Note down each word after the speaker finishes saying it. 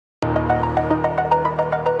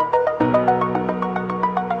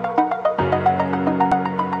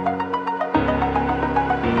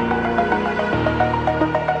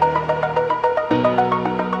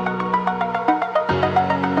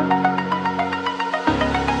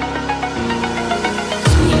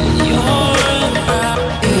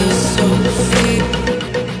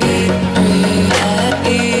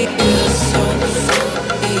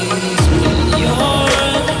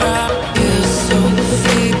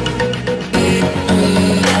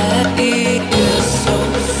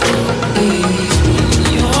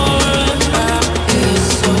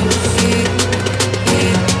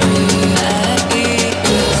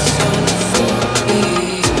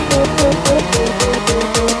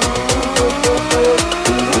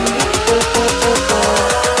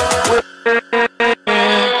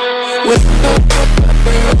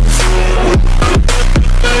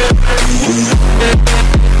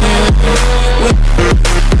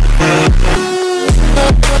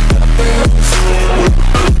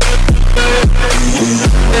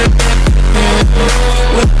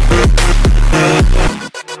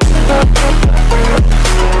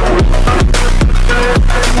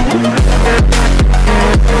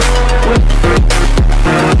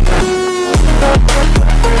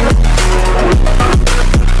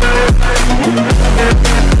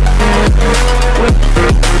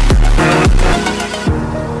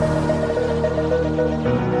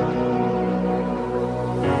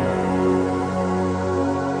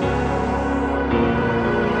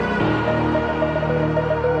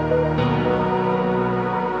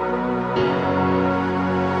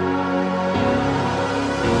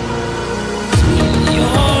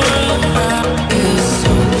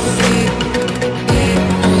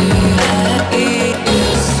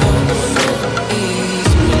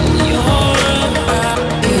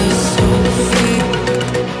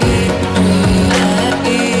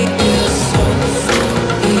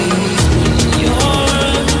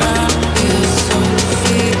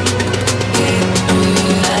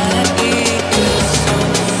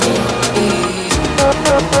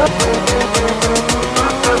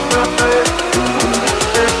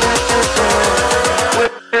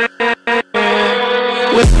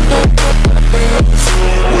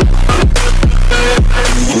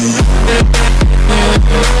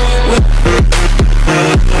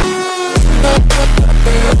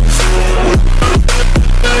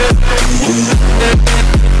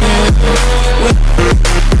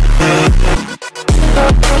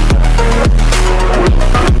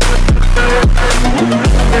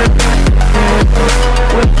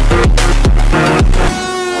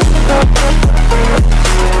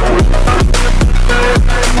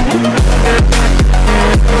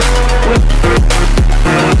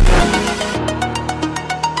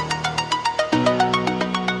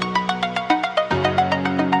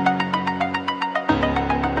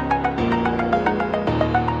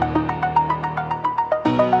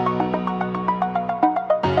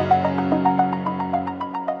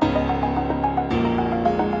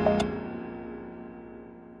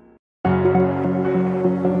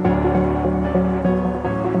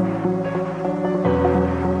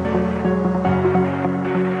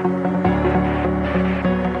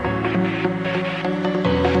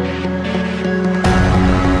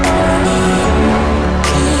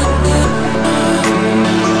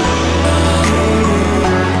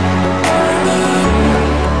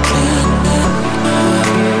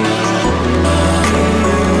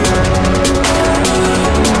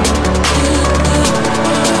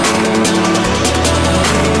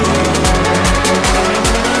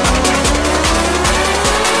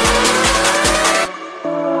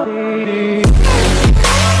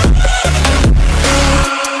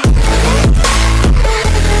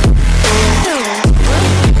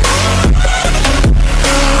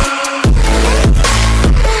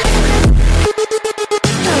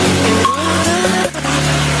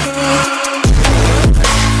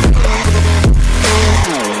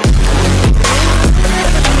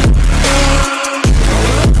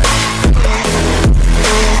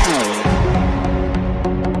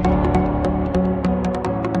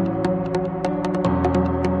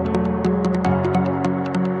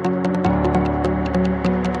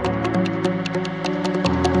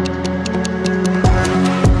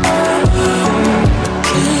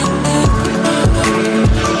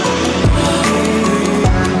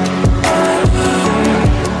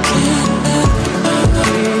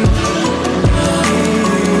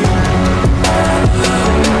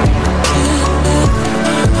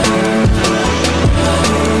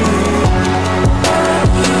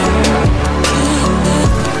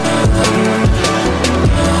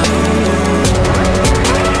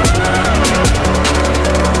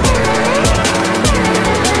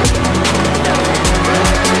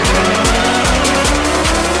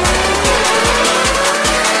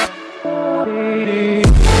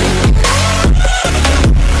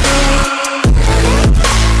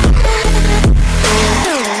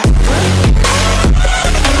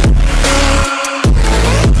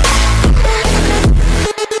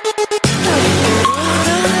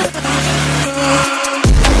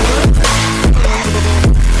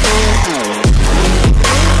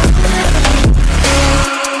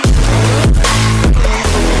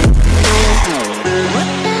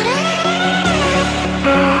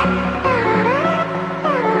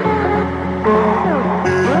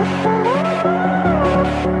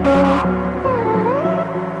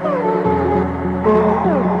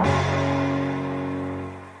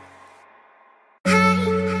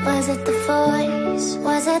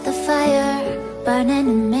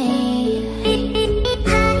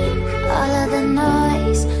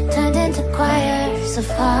of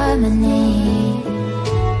harmony.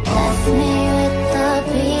 Left me with the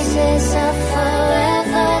pieces of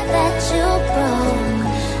forever that you broke.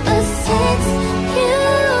 But since you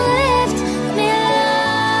left me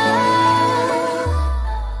alone,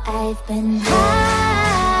 I've been high.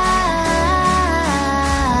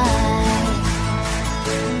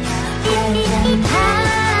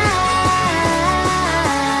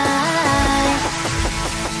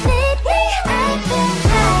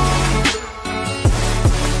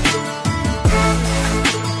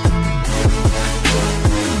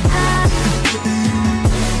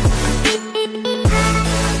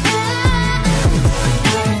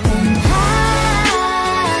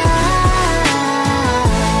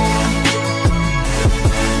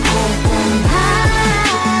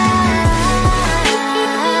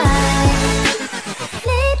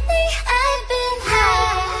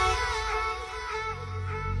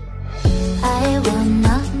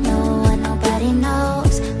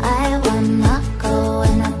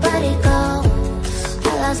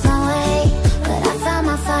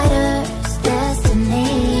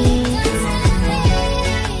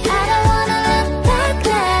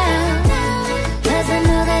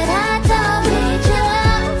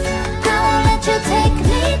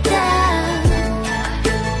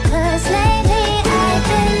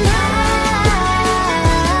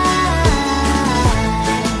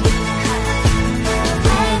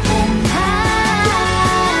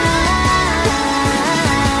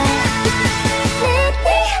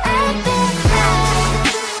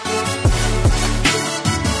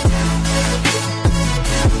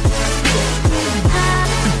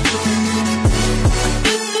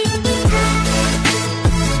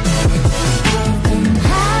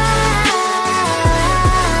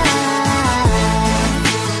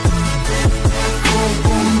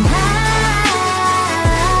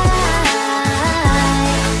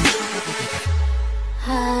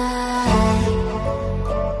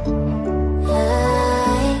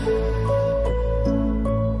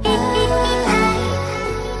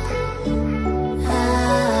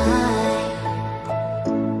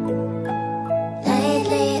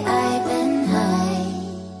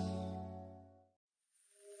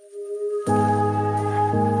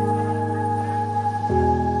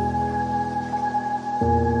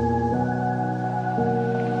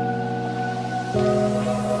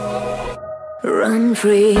 Run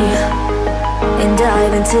free and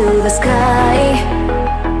dive into the sky.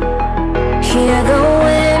 Hear the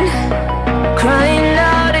wind crying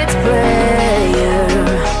out its prayer.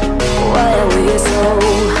 Why are we so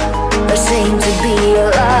ashamed to be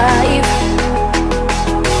alive?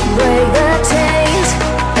 Break the chains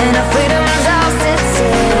and our freedom's ours to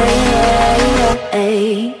take.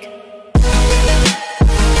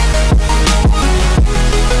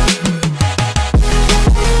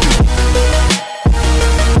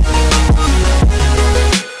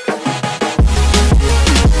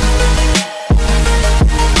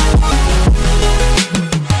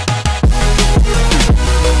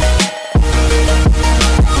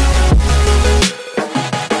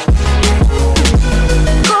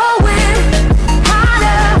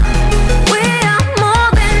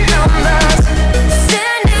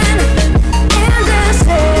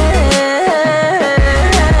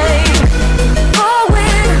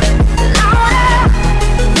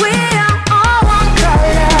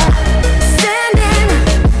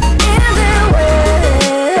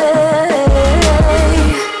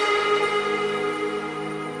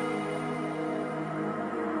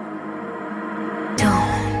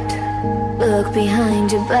 Look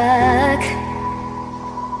behind your back.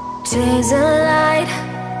 Chase a light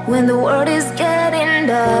when the world is getting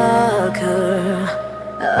darker.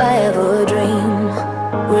 I have a dream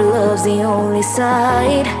where love's the only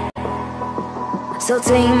side. So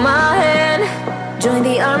take my hand, join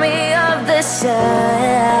the army of the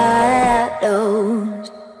shadows.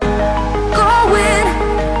 Going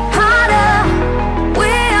harder,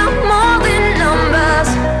 we are more than numbers,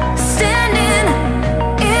 standing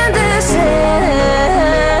in this air.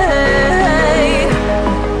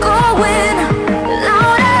 Going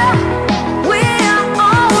louder, we are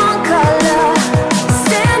all one color,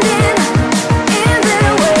 standing in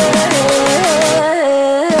their way.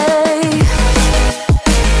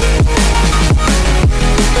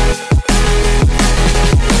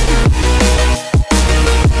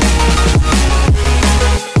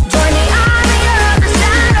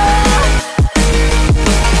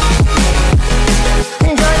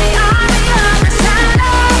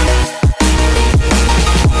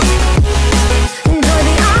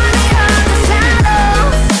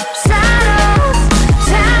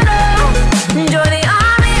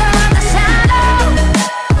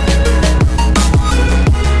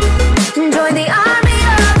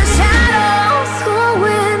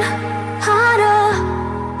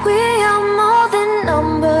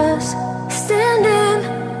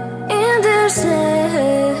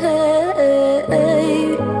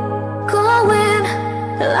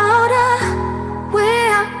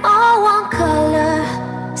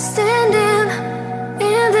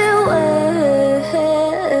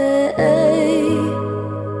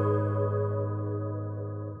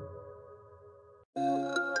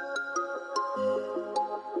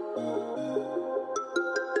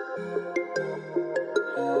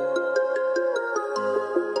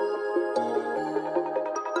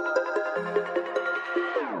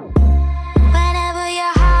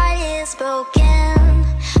 is broken.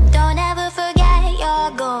 Don't ever forget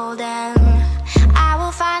you're golden. I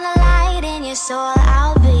will find the light in your soul,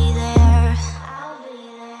 I'll be there.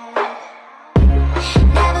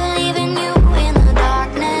 Never leaving you in the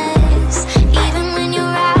darkness, even when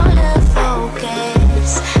you're out of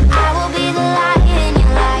focus. I will be the light in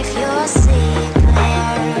your life, you'll see it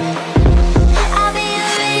clear. I'll be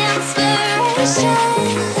your inspiration,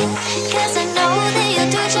 'cause I know that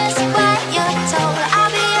you'll do just what you're told.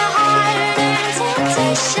 I'll be your heart and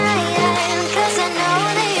temptation, 'cause I know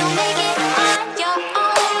that you'll make it on your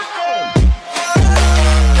own.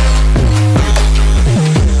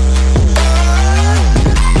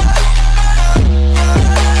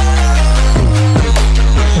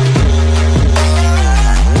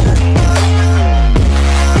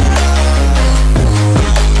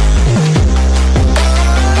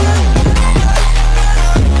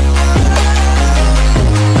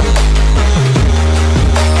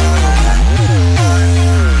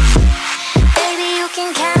 Baby, you can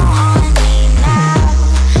count on me now.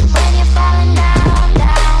 When you're falling down,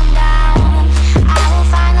 down, down, I will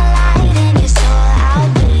find the light in your soul,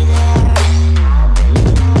 I'll be there.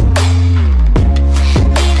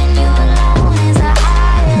 Leaving you alone is the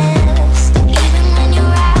hardest, even when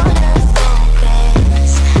you're out of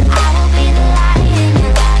focus. I will be the light in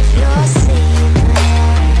your life, you'll see it clear.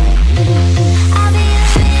 I'll be your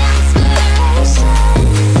inspiration,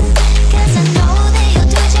 'cause I know that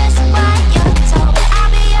you'll do just what you're told. I'll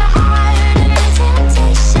be your heart and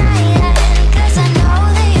temptation, 'cause I know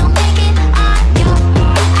that you'll make it on your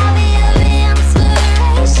own. I'll be your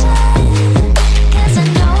inspiration, 'cause I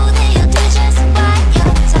know that you'll do just what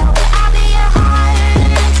you're told. I'll be your heart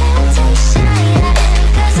and temptation,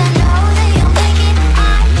 'cause I know that you'll make it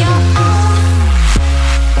on your own.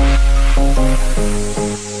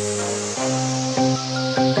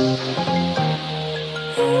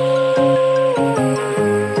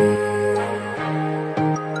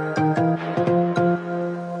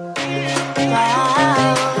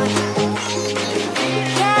 Wow.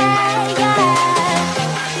 Yeah, yeah.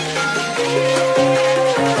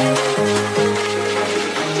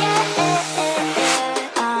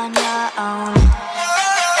 On your own.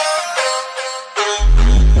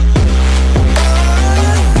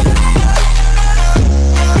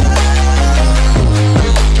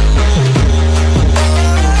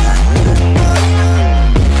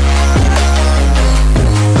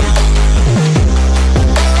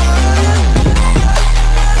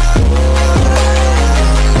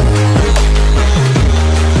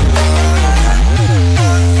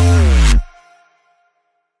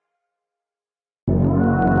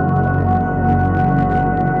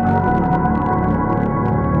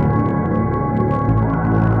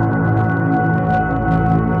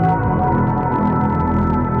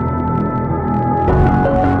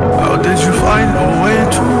 How did you find a way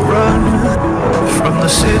to run from the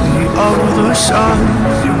city of the sun?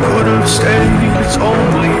 You could have stayed, it's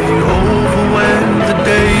only over when the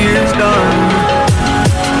day is done.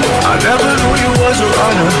 I never knew you was a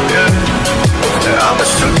runner, yeah. I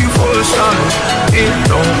mistook you for a stunner. It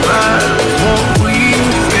don't matter what we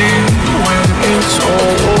think when it's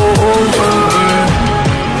all over,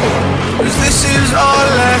 'cause this is our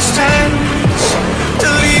last chance to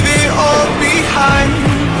leave it all behind.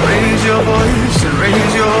 Raise your voice and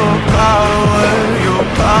raise your power,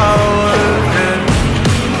 yeah.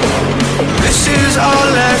 This is our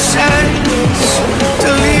last chance to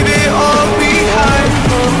leave it all behind.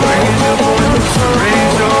 Raise your voice and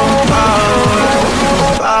raise your power,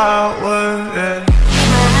 yeah.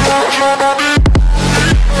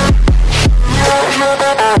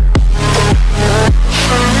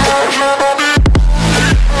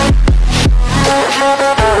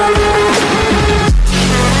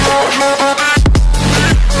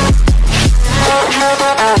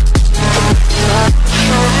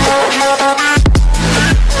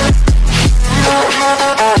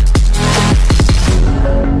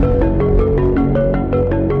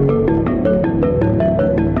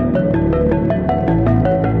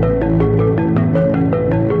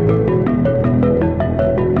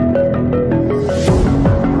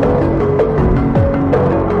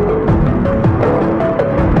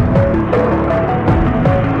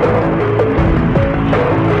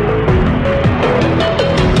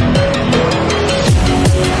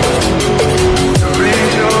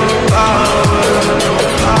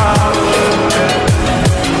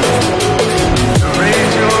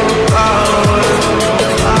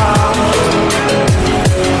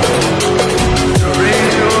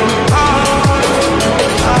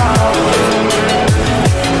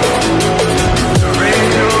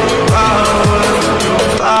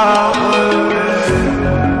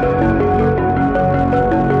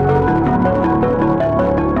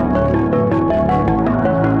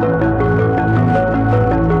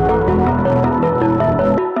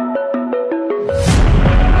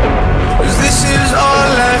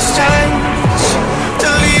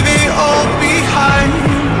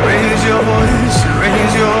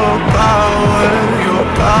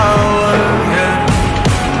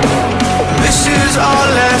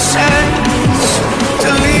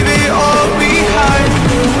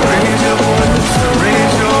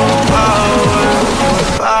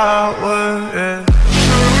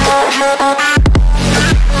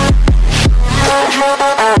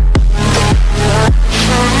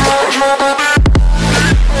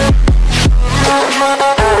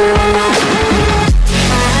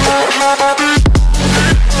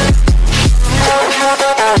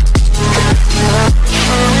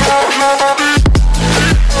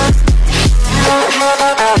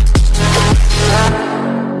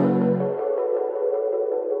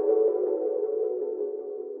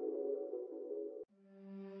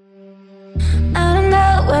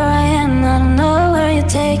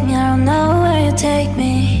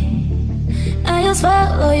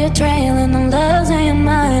 you're trailing, I'm losing your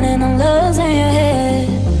mind and I'm losing your head.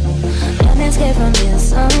 Can't escape from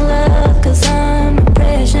this love, cause I'm a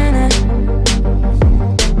prisoner.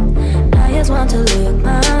 I just want to look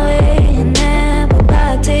my way and never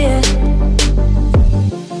back to you.